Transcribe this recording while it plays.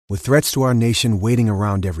With threats to our nation waiting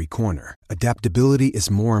around every corner, adaptability is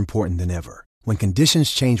more important than ever. When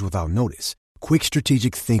conditions change without notice, quick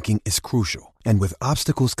strategic thinking is crucial. And with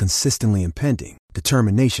obstacles consistently impending,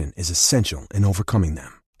 determination is essential in overcoming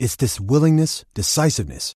them. It's this willingness,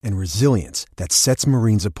 decisiveness, and resilience that sets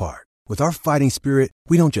Marines apart. With our fighting spirit,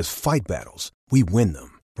 we don't just fight battles, we win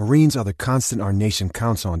them. Marines are the constant our nation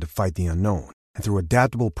counts on to fight the unknown. And through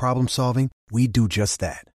adaptable problem solving, we do just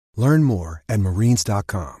that. Learn more at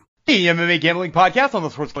marines.com. The MMA Gambling Podcast on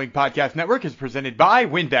the Sports Link Podcast Network is presented by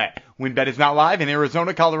WynnBET. WynnBET is now live in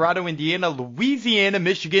Arizona, Colorado, Indiana, Louisiana,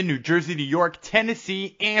 Michigan, New Jersey, New York,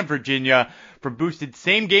 Tennessee, and Virginia. From boosted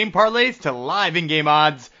same-game parlays to live in-game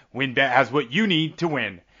odds, WynnBET has what you need to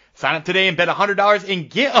win. Sign up today and bet $100 and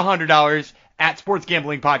get $100 at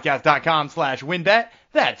sportsgamblingpodcast.com/WynnBET.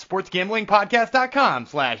 That's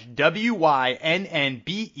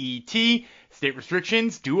sportsgamblingpodcast.com/WYNNBET. State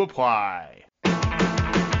restrictions do apply.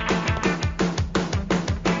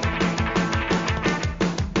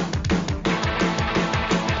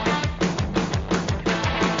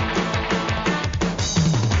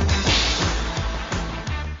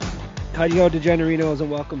 Howdy-ho, DeGenerinos,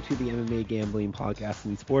 and welcome to the MMA Gambling Podcast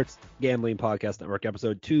and the Sports Gambling Podcast Network,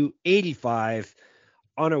 episode 285,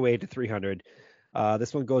 on our way to 300.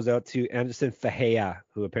 This one goes out to Anderson Fajea,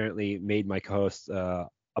 who apparently made my co-host a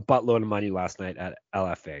buttload of money last night at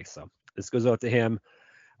LFA. So this goes out to him.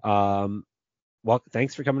 Well,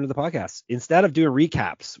 thanks for coming to the podcast. Instead of doing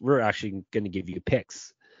recaps, we're actually going to give you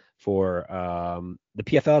picks for the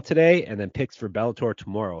PFL today and then picks for Bellator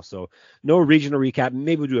tomorrow. So no regional recap.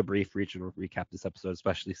 Maybe we'll do a brief regional recap this episode,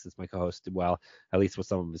 especially since my co-host did well, at least with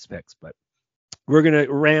some of his picks. But we're going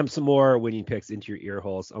to ram some more winning picks into your ear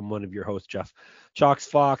holes. I'm one of your hosts, Jeff Chalks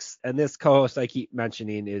Fox. And this co-host I keep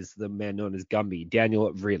mentioning is the man known as Gumby,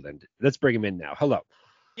 Daniel Vreeland. Let's bring him in now. Hello.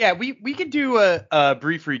 Yeah, we could do a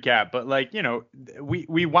brief recap, but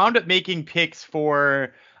we wound up making picks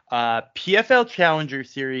for PFL Challenger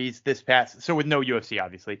Series this past, so with no UFC,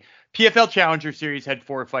 obviously. PFL Challenger Series had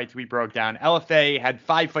 4 fights we broke down. LFA had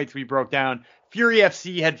 5 fights we broke down. Fury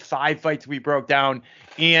FC had 5 fights we broke down.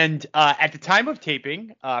 And at the time of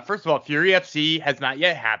taping, first of all, Fury FC has not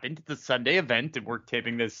yet happened. It's a Sunday event, and we're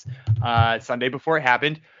taping this Sunday before it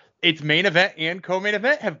happened. Its main event and co-main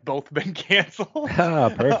event have both been canceled.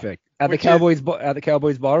 Perfect. At the Cowboys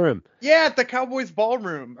Ballroom. Yeah, at the Cowboys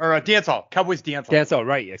Ballroom or Dance Hall. Cowboys Dance Hall. Dance Hall,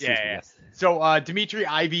 right? Excuse me. Yes. So Dimitri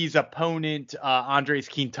Ivy's opponent, Andres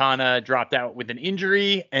Quintana, dropped out with an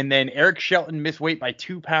injury, and then Eric Shelton missed weight by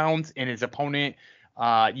 2 pounds, and his opponent,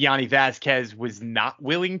 Yanni Vasquez, was not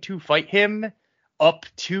willing to fight him up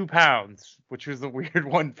 2 pounds, which was a weird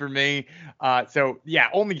one for me. So yeah,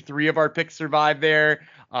 only 3 of our picks survived there.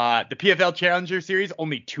 The PFL Challenger Series,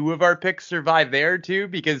 only 2 of our picks survived there too,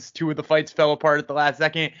 because 2 of the fights fell apart at the last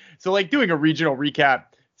second. So like doing a regional recap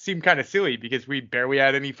seemed kind of silly because we barely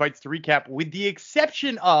had any fights to recap, with the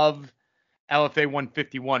exception of LFA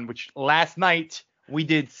 151, which last night we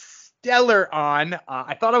did stellar on.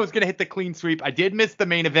 I thought I was going to hit the clean sweep. I did miss the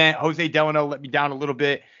main event. Jose Delano let me down a little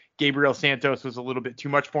bit. Gabriel Santos was a little bit too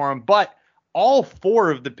much for him, but all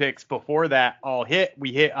 4 of the picks before that all hit.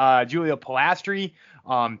 We hit Julia Pilastri.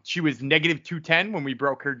 She was negative 210 when we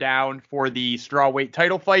broke her down for the strawweight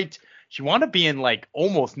title fight. She wound up being like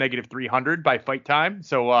almost negative 300 by fight time.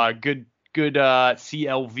 So good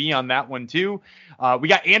CLV on that one too. We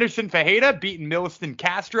got Anderson Fajeda beating Millicent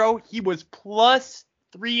Castro. He was plus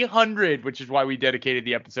 300, which is why we dedicated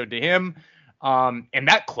the episode to him. And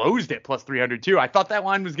that closed at plus 300 too. I thought that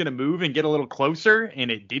line was going to move and get a little closer,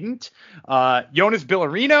 and it didn't. Jonas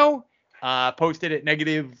Billarino posted at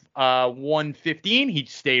negative 115. He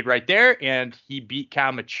stayed right there, and he beat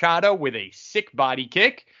Cal Machado with a sick body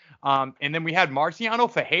kick. And then we had Marciano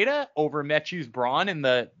Fajeda over Matthews Braun in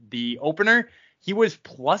the opener. He was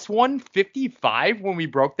plus 155 when we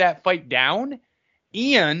broke that fight down,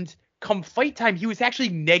 and come fight time, he was actually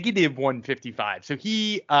negative 155. So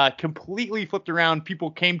he completely flipped around.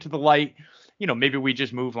 People came to the light. You know, maybe we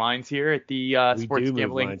just move lines here at the Sports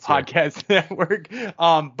Gambling Podcast Network.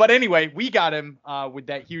 But anyway, we got him with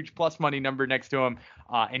that huge plus money number next to him.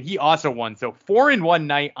 And he also won. So 4 in one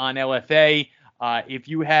night on LFA. If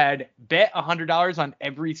you had bet $100 on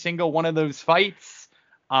every single one of those fights,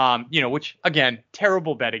 which again,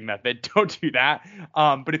 terrible betting method. Don't do that.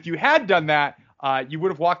 But if you had done that, you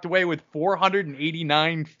would have walked away with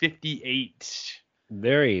 $489.58.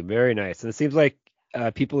 Very, very nice. And it seems like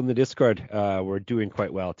people in the Discord were doing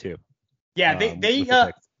quite well too. Yeah, they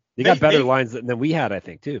got better lines than we had, I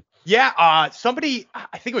think, too. Yeah, somebody,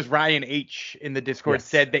 I think it was Ryan H in the Discord,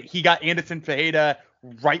 said that he got Anderson Fajeda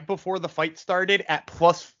right before the fight started at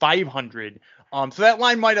plus 500 So that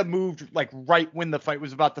line might have moved like right when the fight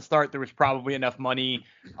was about to start. There was probably enough money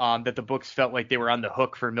that the books felt like they were on the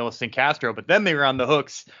hook for Millicent Castro, but then they were on the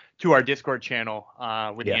hooks to our Discord channel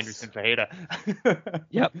with Anderson Fajeda.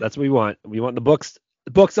 Yep, that's what we want. We want the books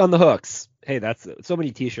on the hooks. Hey, that's so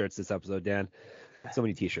many T-shirts this episode, Dan. So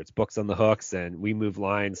many T-shirts, books on the hooks, and we move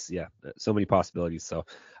lines. Yeah, so many possibilities. So,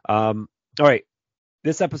 all right,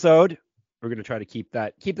 this episode we're gonna try to keep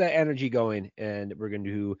that energy going, and we're going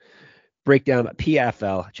to break down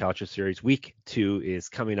PFL Challenger Series. Week 2 is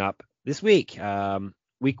coming up this week.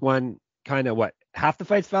 Week 1, kind of what? Half the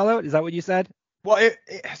fights fell out? Is that what you said? Well,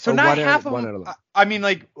 so not half of them. I mean,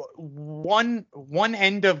 like one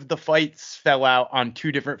end of the fights fell out on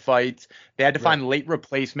 2 different fights. They had to find late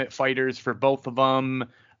replacement fighters for both of them.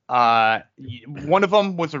 One of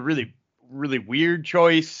them was a really, really weird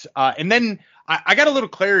choice. And then I got a little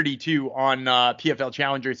clarity too on PFL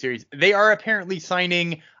Challenger Series. They are apparently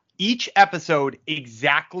signing each episode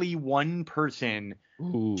exactly one person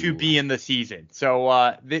to be in the season.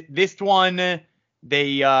 So this one,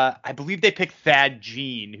 they I believe they picked Thad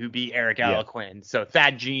Jean, who beat Eric Alaquin. So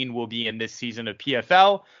Thad Jean will be in this season of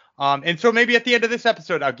PFL. And so maybe at the end of this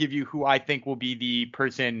episode, I'll give you who I think will be the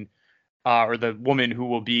person or the woman who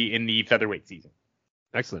will be in the featherweight season.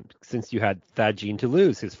 Excellent. Since you had Thad Jean to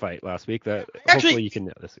lose his fight last week, that hopefully you can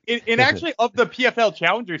know this. And actually, of the PFL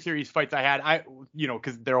Challenger Series fights I had,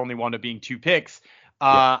 because there only wound up being 2 picks,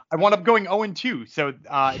 I wound up going 0-2. So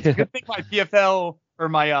it's a good thing my PFL or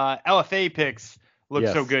my LFA picks look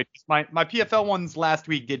so good. My PFL ones last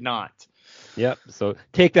week did not. Yep. So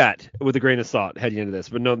take that with a grain of salt heading into this.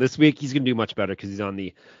 But no, this week he's going to do much better because he's on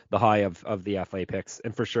the high of the FA picks,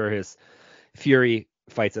 and for sure his Fury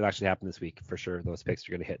fights that actually happened this week, for sure those picks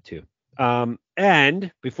are going to hit too.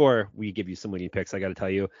 And before we give you some winning picks, I got to tell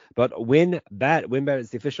you about WynnBET. WynnBET is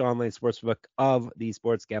the official online sportsbook of the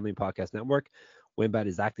Sports Gambling Podcast Network. WynnBET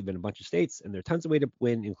is active in a bunch of states, and there are tons of ways to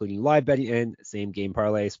win, including live betting and same game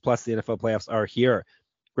parlays. Plus, the NFL playoffs are here.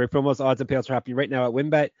 Great promos, odds, and payouts are happening right now at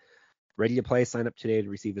WynnBET. Ready to play? Sign up today to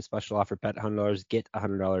receive a special offer. Bet $100, get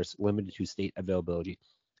 $100, limited to state availability.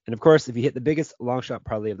 And of course, if you hit the biggest long shot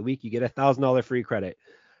parlay of the week, you get $1,000 free credit.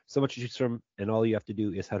 So much to choose from, and all you have to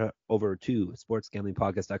do is head over to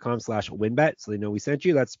sportsgamblingpodcast.com/WynnBET so they know we sent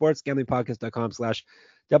you. That's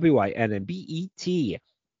sportsgamblingpodcast.com/WYNNBET.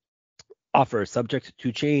 Offer subject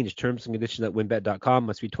to change. Terms and conditions at WynnBET.com.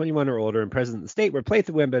 Must be 21 or older and present in the state where play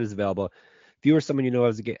through WynnBET is available. If you or someone you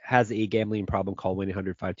know has a gambling problem, call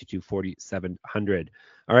 1-800-522-4700.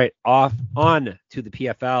 All right, on to the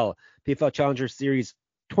PFL Challenger Series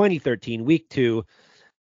 2013, Week 2.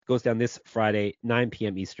 Goes down this Friday, 9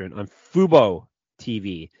 p.m. Eastern on Fubo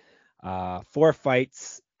TV. 4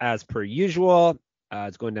 fights as per usual.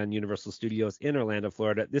 It's going down Universal Studios in Orlando,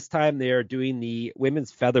 Florida. This time they are doing the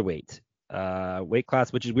women's featherweight weight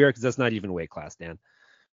class, which is weird because that's not even a weight class, Dan.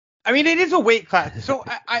 I mean, it is a weight class. So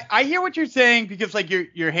I hear what you're saying because like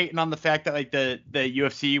you're hating on the fact that like the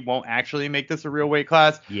UFC won't actually make this a real weight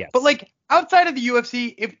class. Yes. But like outside of the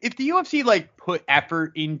UFC, if the UFC like put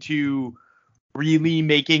effort into really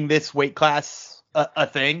making this weight class a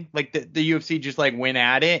thing, like the UFC just like went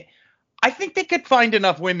at it, I think they could find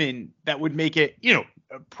enough women that would make it,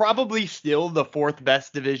 probably still the 4th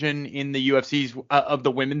best division in the UFC's of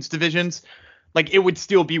the women's divisions. Like it would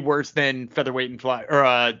still be worse than featherweight and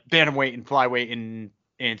bantamweight and flyweight and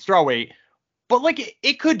strawweight, but like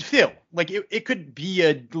it could fill, like it could be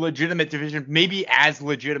a legitimate division, maybe as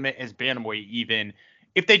legitimate as bantamweight even,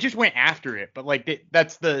 if they just went after it. But like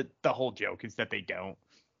that's the whole joke is that they don't.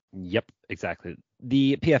 Yep, exactly.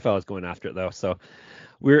 The PFL is going after it though, so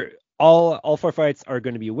we're all 4 fights are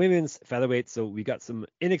going to be women's featherweight. So we got some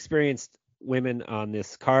inexperienced women on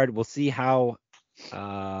this card. We'll see how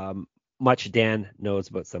much Dan knows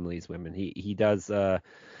about some of these women. He does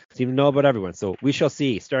seem to know about everyone. So we shall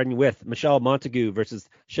see. Starting with Michelle Montagu versus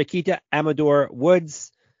Shakita Amador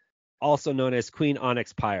Woods, also known as Queen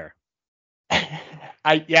Onyx Pyre.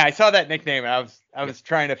 I saw that nickname. And I was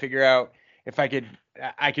trying to figure out if I could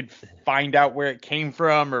find out where it came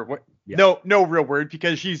from or what. Yeah. No real word,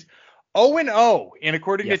 because she's 0-0, and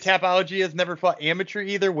according to Tapology, has never fought amateur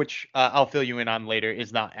either, which I'll fill you in on later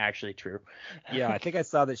is not actually true. Yeah, I think I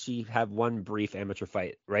saw that she had one brief amateur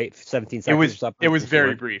fight, right? 17 seconds or something. It was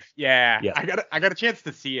very brief. Yeah. I got a chance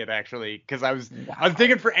to see it actually, because I was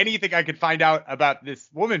thinking for anything I could find out about this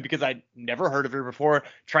woman, because I'd never heard of her before,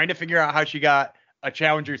 trying to figure out how she got a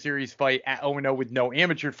Challenger Series fight at 0-0 with no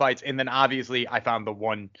amateur fights, and then obviously I found the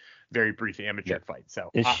one very brief amateur fight.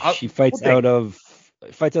 So she fights out of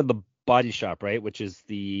the Body Shop, right? Which is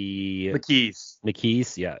the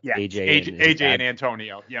McKees. Yeah. Yeah. AJ and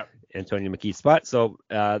Antonio. Yep. Antonio McKee's spot. So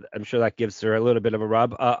I'm sure that gives her a little bit of a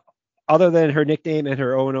rub. Other than her nickname and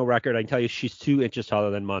her 0-0 record, I can tell you she's 2 inches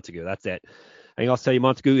taller than Montague. That's it. I can also tell you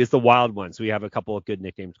Montague is the wild one. So we have a couple of good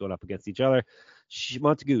nicknames going up against each other.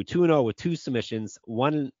 Montague, 2-0 with 2 submissions,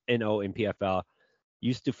 1-0 in PFL.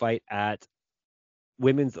 Used to fight at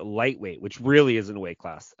women's lightweight, which really isn't a weight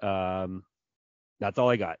class. That's all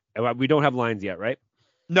I got. We don't have lines yet, right?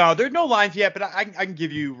 No, there's no lines yet, but I can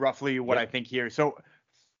give you roughly what I think here. So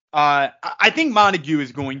I think Montague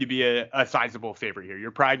is going to be a sizable favorite here.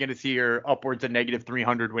 You're probably going to see her upwards of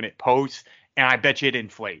 -300 when it posts, and I bet you it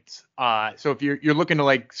inflates. So if you're looking to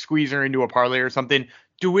like squeeze her into a parlay or something,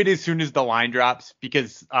 do it as soon as the line drops,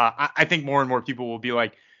 because I think more and more people will be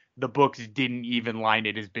like, the books didn't even line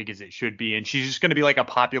it as big as it should be, and she's just going to be like a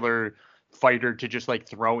popular fighter to just like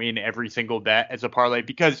throw in every single bet as a parlay,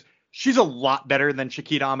 because she's a lot better than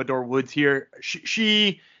Shakita Amador Woods here.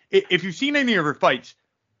 She if you've seen any of her fights,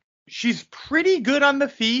 she's pretty good on the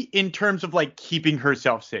feet in terms of like keeping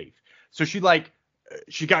herself safe. So she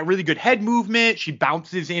got really good head movement. She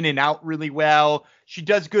bounces in and out really well. She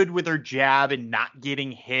does good with her jab and not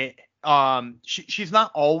getting hit. She's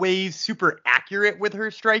not always super accurate with her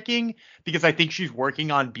striking, because I think she's working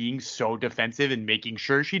on being so defensive and making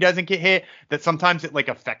sure she doesn't get hit that sometimes it like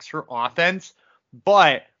affects her offense.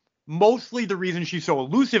 But mostly the reason she's so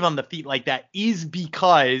elusive on the feet like that is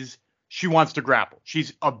because she wants to grapple.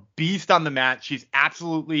 She's a beast on the mat. She's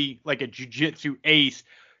absolutely like a jiu-jitsu ace.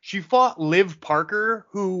 She fought Liv Parker,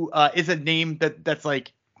 who is a name that's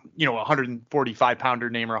like, you know, a 145 pounder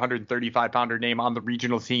name or 135 pounder name on the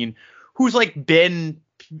regional scene, who's like been,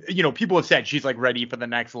 you know, people have said she's like ready for the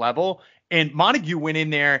next level. And Montague went in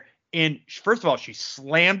there, and first of all, she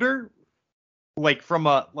slammed her like from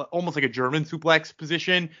almost like a German suplex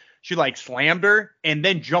position. She like slammed her and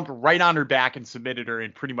then jumped right on her back and submitted her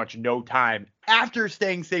in pretty much no time after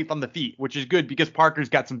staying safe on the feet, which is good because Parker's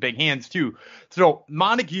got some big hands too. So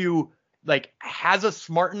Montague like has a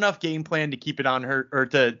smart enough game plan to keep it on her, or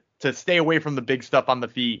to stay away from the big stuff on the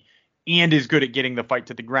feet, and is good at getting the fight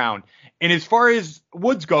to the ground. And as far as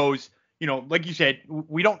Woods goes, you know, like you said,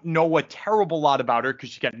 we don't know a terrible lot about her because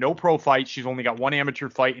she's got no pro fights. She's only got one amateur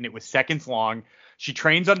fight, and it was seconds long. She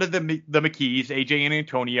trains under the McKees, AJ and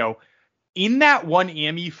Antonio. In that one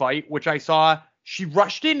Ami fight, which I saw, she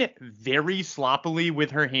rushed in very sloppily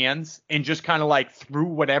with her hands and just kind of like threw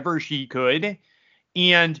whatever she could.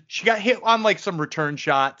 And she got hit on like some return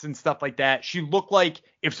shots and stuff like that. She looked like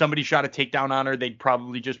if somebody shot a takedown on her, they'd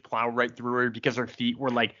probably just plow right through her because her feet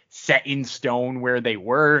were like set in stone where they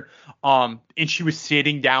were. And she was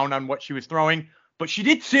sitting down on what she was throwing, but she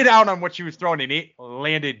did sit down on what she was throwing, and it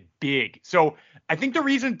landed big. So I think the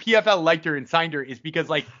reason PFL liked her and signed her is because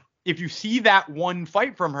like, if you see that one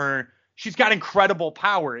fight from her, she's got incredible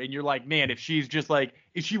power. And you're like, man, if she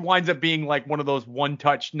winds up being like one of those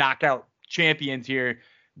one-touch knockout champions here,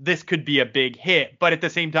 this could be a big hit. But at the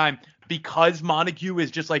same time, because Montague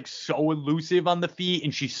is just like so elusive on the feet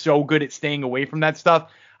and she's so good at staying away from that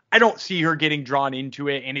stuff, I don't see her getting drawn into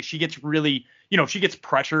it. And if she gets really, you know, she gets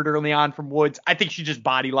pressured early on from Woods, I think she just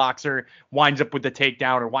body locks her, winds up with the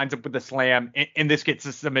takedown or winds up with the slam, and this gets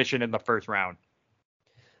a submission in the first round.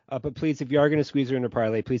 But please, if you are going to squeeze her into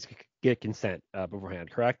parlay, please get consent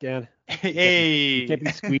beforehand. Correct, Dan? Hey. You can't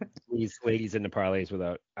be squeezing these ladies into parlays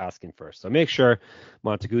without asking first. So make sure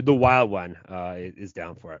Montague, the wild one, is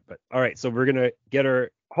down for it. But all right, so we're going to get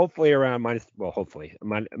her hopefully around minus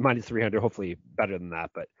 300, hopefully better than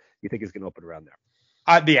that. But you think it's going to open around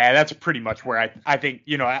there? Yeah, that's pretty much where I think,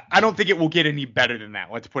 you know, I don't think it will get any better than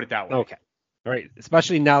that. Let's put it that way. Okay. All right,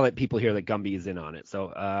 especially now that people hear that Gumby is in on it.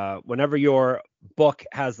 So whenever your book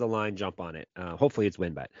has the line, jump on it. Hopefully it's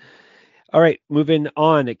WinBet. All right, moving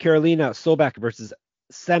on. Karolina Sobek versus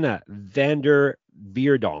Senna van der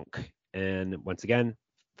Veerdonk. And once again,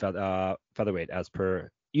 featherweight as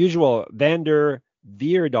per usual. Van der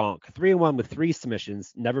Veerdonk, 3-1 with 3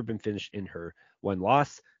 submissions, never been finished in her one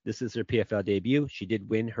loss. This is her PFL debut. She did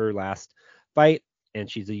win her last fight, and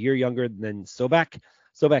she's a year younger than Sobek.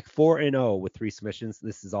 Sobek 4-0 with 3 submissions.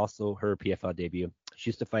 This is also her PFL debut. She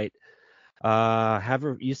used to fight,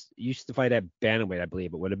 used to fight at bantamweight, I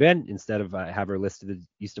believe it would have been, instead of have her listed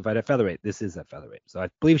used to fight at featherweight. This is at featherweight. So I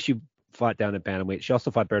believe she fought down at bantamweight. She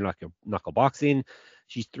also fought bare knuckle boxing.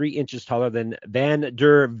 She's 3 inches taller than Van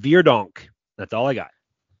der Veerdonk. That's all I got.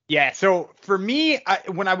 Yeah, so for me,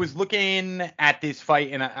 when I was looking at this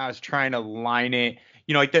fight and I was trying to line it,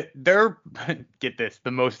 you know, like they're get this,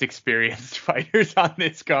 the most experienced fighters on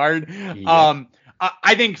this card. Yeah.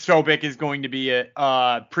 I think Sobek is going to be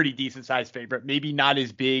a pretty decent sized favorite. Maybe not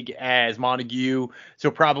as big as Montague.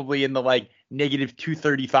 So probably in the like negative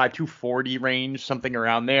 235, 240 range, something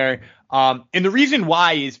around there. And the reason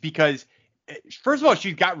why is because, first of all,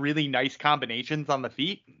 she's got really nice combinations on the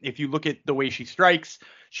feet. If you look at the way she strikes,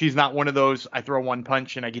 she's not one of those, I throw one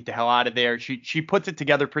punch and I get the hell out of there. She puts it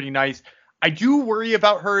together pretty nice. I do worry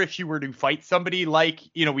about her if she were to fight somebody like,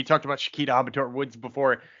 we talked about Shakita Habatoor Woods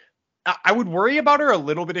before. I would worry about her a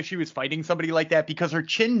little bit if she was fighting somebody like that, because her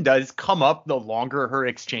chin does come up the longer her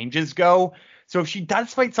exchanges go. So if she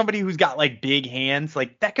does fight somebody who's got like big hands,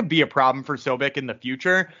 like that could be a problem for Sobek in the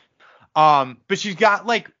future. But she's got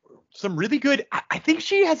like some really good, I think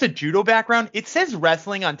she has a judo background. It says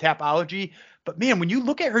wrestling on Tapology, but man, when you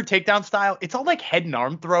look at her takedown style, it's all like head and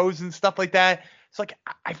arm throws and stuff like that. It's like,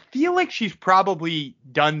 I feel like she's probably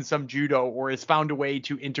done some judo or has found a way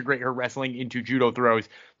to integrate her wrestling into judo throws,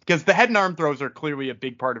 because the head and arm throws are clearly a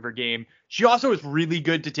big part of her game. She also is really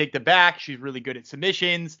good to take the back. She's really good at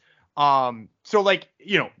submissions. So like,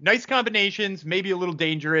 nice combinations, maybe a little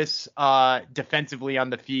dangerous defensively on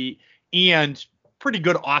the feet, and pretty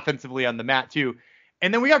good offensively on the mat too.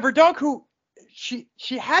 And then we got Verdonk, who she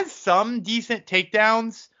has some decent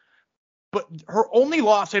takedowns, but her only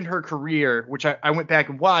loss in her career, which I went back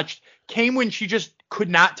and watched, came when she just could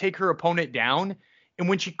not take her opponent down. And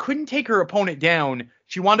when she couldn't take her opponent down,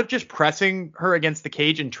 she wound up just pressing her against the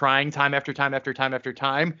cage and trying time after time after time after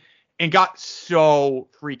time, and got so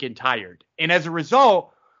freaking tired. And as a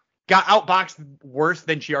result, got outboxed worse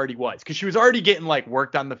than she already was, because she was already getting like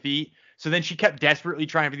worked on the feet. So then she kept desperately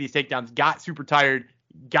trying for these takedowns, got super tired,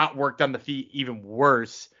 got worked on the feet even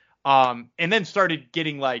worse. And then started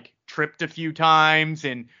getting like tripped a few times,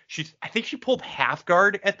 and I think she pulled half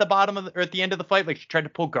guard at the bottom of or at the end of the fight. Like she tried to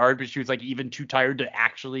pull guard, but she was like even too tired to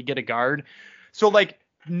actually get a guard. So like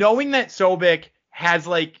knowing that Sobek has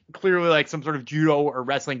like clearly like some sort of judo or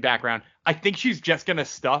wrestling background, I think she's just gonna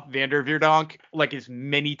stuff van der Verdonk like as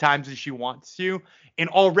many times as she wants to. And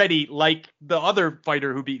already, like the other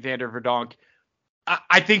fighter who beat van der Verdonk,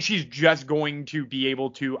 I think she's just going to be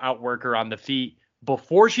able to outwork her on the feet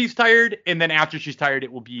before she's tired, and then after she's tired,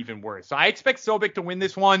 it will be even worse. So I expect Sobek to win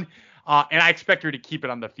this one, and I expect her to keep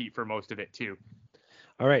it on the feet for most of it too.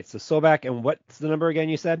 All right, so Sobek, and what's the number again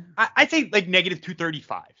you said? I'd say like negative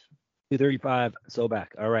 235. 235, Sobek.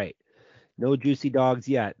 All right. No juicy dogs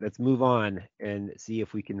yet. Let's move on and see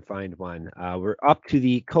if we can find one. We're up to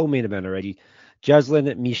the co-main event already.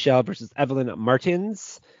 Jaslyn Michelle versus Evelyn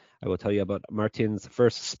Martins. I will tell you about Martins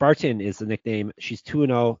first. Spartan is the nickname. She's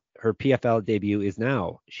 2-0. Her PFL debut is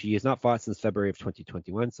now. She has not fought since February of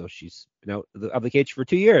 2021, so she's been out of the cage for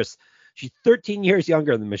 2 years. She's 13 years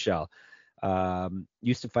younger than Michelle.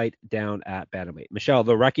 Used to fight down at bantamweight. Michelle,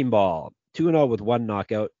 the wrecking ball, 2-0 with one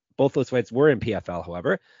knockout. Both those fights were in PFL,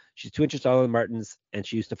 however. She's 2 inches taller than Martins, and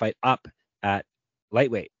she used to fight up at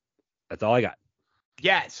lightweight. That's all I got.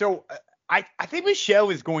 Yeah, so I think Michelle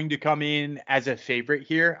is going to come in as a favorite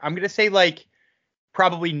here. I'm going to say like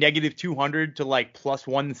probably negative 200 to like plus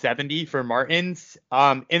 170 for Martins.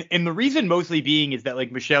 And the reason mostly being is that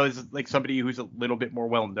like Michelle is like somebody who's a little bit more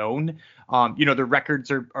well known. The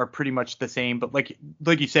records are pretty much the same, but like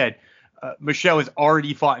you said, Michelle has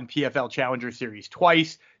already fought in PFL Challenger Series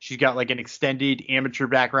twice. She's got like an extended amateur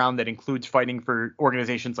background that includes fighting for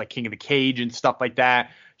organizations like King of the Cage and stuff like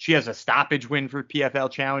that. She has a stoppage win for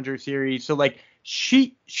PFL Challenger Series. So like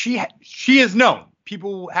she is known.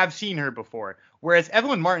 People have seen her before. Whereas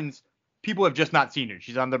Evelyn Martins, people have just not seen her.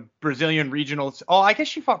 She's on the Brazilian regionals. Oh, I guess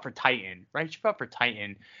she fought for Titan, right? She fought for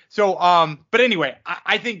Titan. So, but anyway,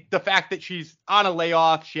 I think the fact that she's on a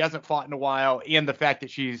layoff, she hasn't fought in a while, and the fact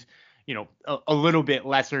that she's, a little bit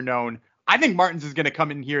lesser known, I think Martins is going to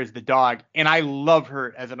come in here as the dog, and I love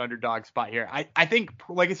her as an underdog spot here. I think,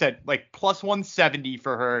 like I said, like plus 170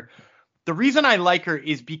 for her. The reason I like her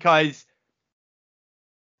is because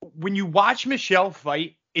when you watch Michelle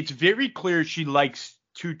fight, it's very clear she likes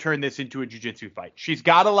to turn this into a jiu-jitsu fight. She's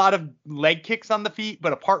got a lot of leg kicks on the feet,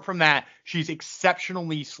 but apart from that, she's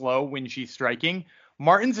exceptionally slow when she's striking.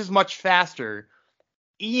 Martins is much faster,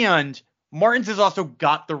 and Martins has also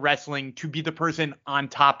got the wrestling to be the person on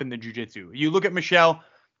top in the jiu-jitsu. You look at Michelle,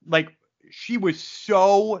 like she was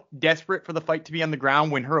so desperate for the fight to be on the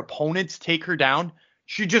ground. When her opponents take her down,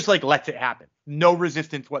 she just like lets it happen. No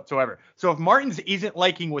resistance whatsoever. So if Martins isn't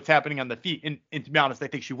liking what's happening on the feet, and to be honest, I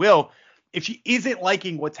think she will, if she isn't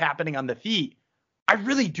liking what's happening on the feet, I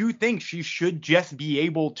really do think she should just be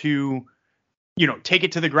able to, take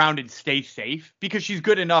it to the ground and stay safe, because she's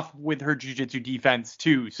good enough with her jiu-jitsu defense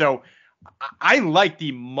too. So I like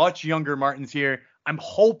the much younger Martins here. I'm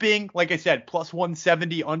hoping, like I said, plus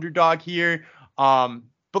 170 underdog here.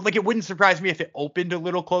 But like, it wouldn't surprise me if it opened a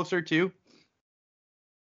little closer too.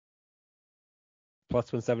 Plus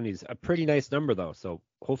 170 is a pretty nice number though. So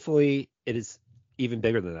hopefully it is even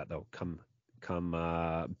bigger than that though. Come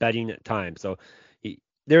betting time. So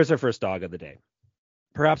there's our first dog of the day.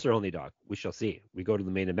 Perhaps our only dog. We shall see. We go to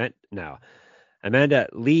the main event now. Amanda,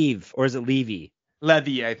 or is it Levy?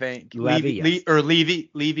 Levy, I think. Levy, yes.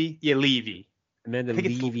 Levy. Yeah, Levy. Amanda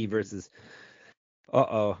Levy versus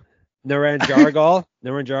Naranjargal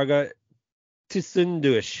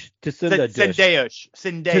Tsundush.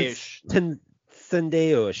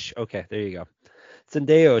 Sendeush. Okay, there you go.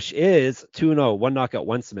 Sendeush is 2-0, one knockout,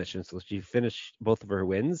 one submission. So she finished both of her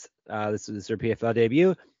wins. This is her PFL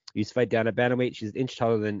debut. Used to fight down at bantamweight. She's an inch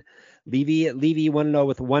taller than Levy. Levy 1-0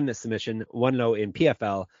 with one submission, 1-0 in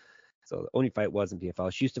PFL. So the only fight was in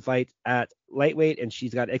PFL. She used to fight at lightweight, and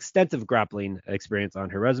she's got extensive grappling experience on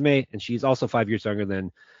her resume. And she's also 5 years younger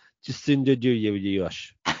than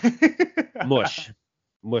Sendeush. Mush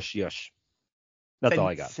Yush. That's all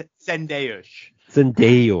I got. Sendeush.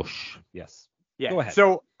 Yes. Yeah. Go ahead.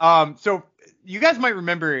 So you guys might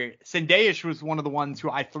remember Sendeush was one of the ones who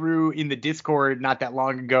I threw in the Discord not that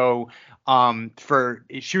long ago.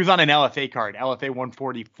 She was on an LFA card, LFA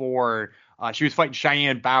 144. She was fighting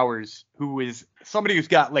Cheyenne Bowers, who is somebody who's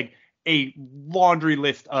got like a laundry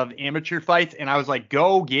list of amateur fights, and I was like,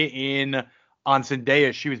 go get in on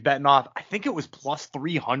Sendeush. She was betting off, I think it was plus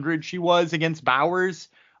 300 she was against Bowers.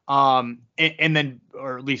 And then,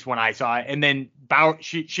 or at least when I saw it, and then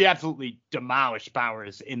she absolutely demolished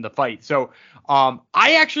Bowers in the fight. So,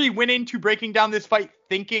 I actually went into breaking down this fight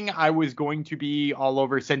thinking I was going to be all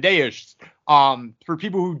over Sendeush. For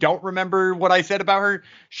people who don't remember what I said about her,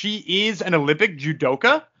 she is an Olympic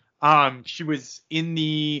judoka. She was in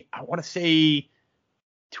the, I want to say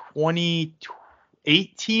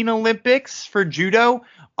 2018 Olympics for judo.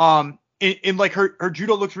 And like her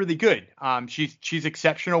judo looks really good. She's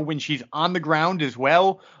exceptional when she's on the ground as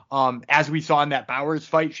well. As we saw in that Bowers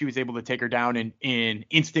fight, she was able to take her down and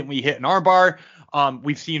instantly hit an armbar.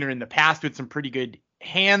 We've seen her in the past with some pretty good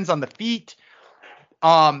hands on the feet.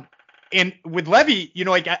 And with Levy,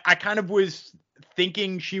 like I kind of was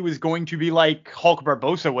thinking she was going to be like Hulk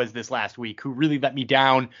Barbosa was this last week, who really let me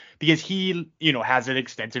down because he, has an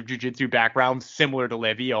extensive jiu-jitsu background similar to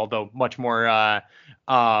Levy, although much more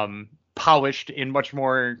polished and much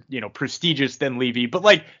more, prestigious than Levy, but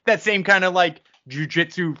like that same kind of like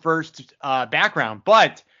jiu-jitsu first background.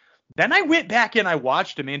 But then I went back and I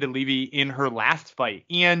watched Amanda Levy in her last fight.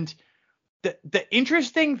 And the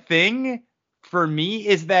interesting thing for me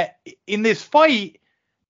is that in this fight,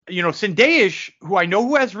 Sendeush, who I know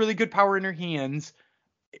who has really good power in her hands,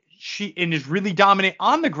 she is really dominant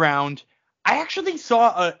on the ground. I actually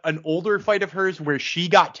saw an older fight of hers where she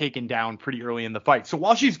got taken down pretty early in the fight. So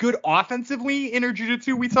while she's good offensively in her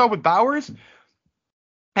jiu-jitsu we saw with Bowers,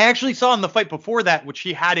 I actually saw in the fight before that, which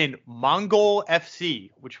she had in Mongol FC,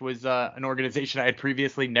 which was an organization I had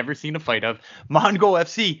previously never seen a fight of. Mongol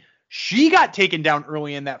FC, she got taken down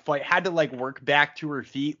early in that fight, had to like work back to her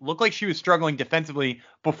feet, looked like she was struggling defensively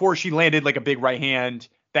before she landed like a big right hand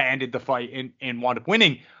that ended the fight and wound up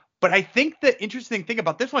winning. But I think the interesting thing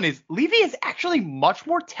about this one is Levy is actually much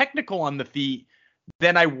more technical on the feet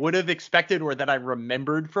than I would have expected or that I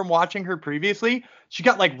remembered from watching her previously. She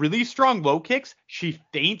got like really strong low kicks. She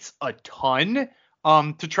feints a ton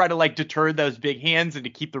to try to like deter those big hands and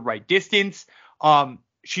to keep the right distance.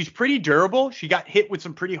 She's pretty durable. She got hit with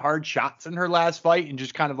some pretty hard shots in her last fight and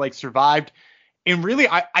just kind of like survived. And really,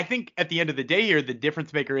 I think at the end of the day here, the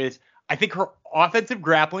difference maker is I think her offensive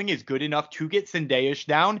grappling is good enough to get Sendeush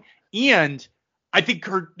down. And I think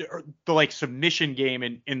the like submission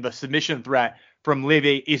game and the submission threat from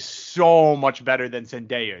Levy is so much better than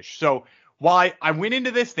Sendeush. So while I went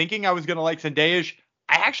into this thinking I was going to like Sendeush,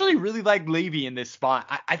 I actually really like Levy in this spot.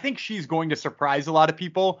 I think she's going to surprise a lot of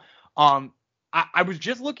people. I was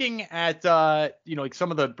just looking at, like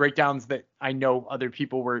some of the breakdowns that I know other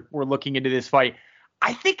people were looking into this fight.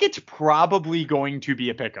 I think it's probably going to be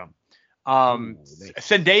a pick'em.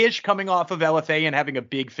 Sendeush coming off of LFA and having a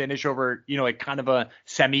big finish over, like kind of a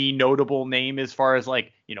semi-notable name as far as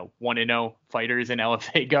like, 1-0 fighters in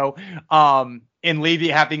LFA go. And Levy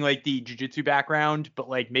having like the jiu-jitsu background, but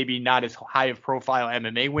like maybe not as high of profile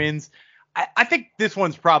MMA wins. I think this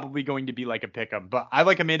one's probably going to be like a pick'em, but I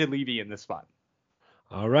like Amanda Levy in this spot.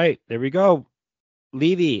 All right, there we go.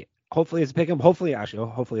 Levy, hopefully it's a pick'em. Hopefully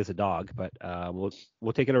it's a dog, but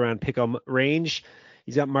we'll take it around pick'em range.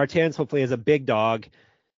 He's got Martins, hopefully as a big dog,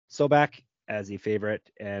 Sobek as a favorite,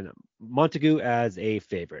 and Montagu as a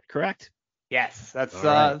favorite. Correct? Yes, that's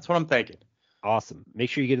what I'm thinking. Awesome. Make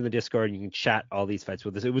sure you get in the Discord and you can chat all these fights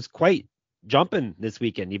with us. It was quite jumping this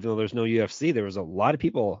weekend, even though there's no UFC. There was a lot of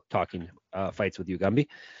people talking fights with you, Gumby.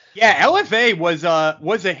 Yeah, LFA was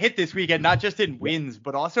a hit this weekend, not just in wins,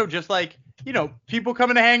 but also just like, people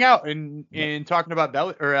coming to hang out and talking about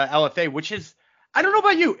LFA, which is, I don't know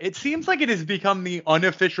about you, it seems like it has become the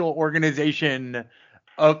unofficial organization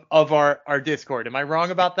of our Discord. Am I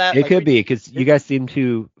wrong about that? It could be, because you guys seem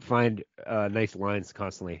to find nice lines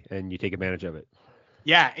constantly, and you take advantage of it.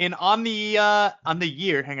 Yeah, and on the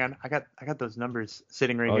year, hang on, I got those numbers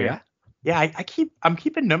sitting right here. Yeah, I'm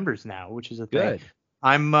keeping numbers now, which is a thing. Good.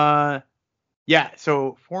 I'm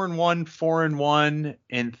so 4-1, 4-1,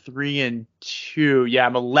 and 3-2. Yeah,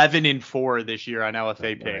 I'm 11-4 this year on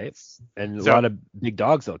LFA picks. Right. And a lot of big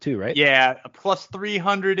dogs though too, right? Yeah, a plus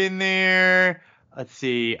 300 in there. Let's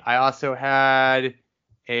see. I also had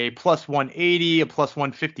a plus 180, a plus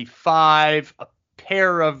 155, a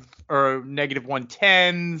pair of negative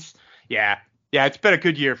 110s. Yeah, it's been a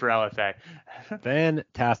good year for LFA.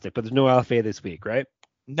 Fantastic. But there's no LFA this week, right?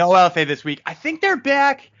 No LFA this week. I think they're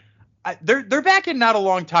back. They're back in not a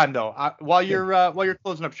long time though. While you're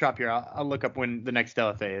closing up shop here, I'll look up when the next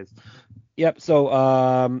LFA is. Yep.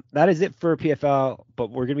 So that is it for PFL,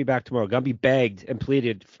 but we're gonna be back tomorrow. Gumby begged and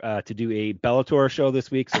pleaded to do a Bellator show this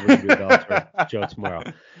week, so we're gonna do a Bellator show tomorrow.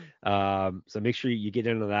 So make sure you get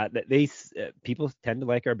into that. People tend to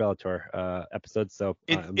like our Bellator episodes. So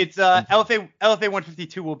it's LFA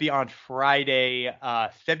 152 will be on Friday,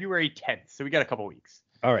 February 10th. So we got a couple weeks.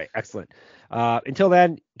 All right, excellent. Until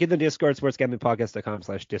then, get in the Discord,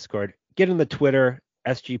 sportsgamblingpodcast.com/Discord. Get in the Twitter,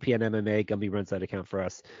 SGPN MMA. Gumby runs that account for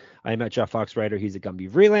us. I am at Jeff Foxwriter. He's at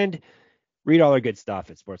Gumby Vreeland. Read all our good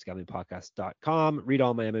stuff at sportsgamblingpodcast.com. Read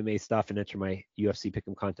all my MMA stuff and enter my UFC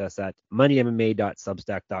Pick'em contest at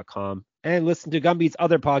moneymma.substack.com. And listen to Gumby's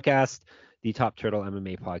other podcast, the Top Turtle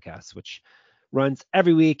MMA podcast, which runs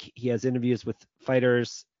every week. He has interviews with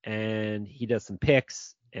fighters and he does some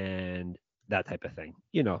picks and that type of thing.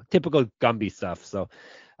 Typical Gumby stuff. So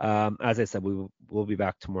as I said, we'll be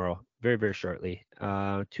back tomorrow very, very shortly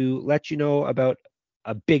to let you know about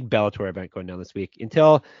a big Bellator event going down this week.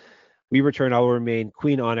 Until we return, I will remain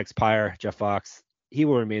Queen Onyx Pyre, Jeff Fox. He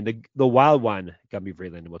will remain the wild one, Gumby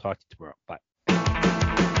Vreeland. We'll talk to you tomorrow. Bye.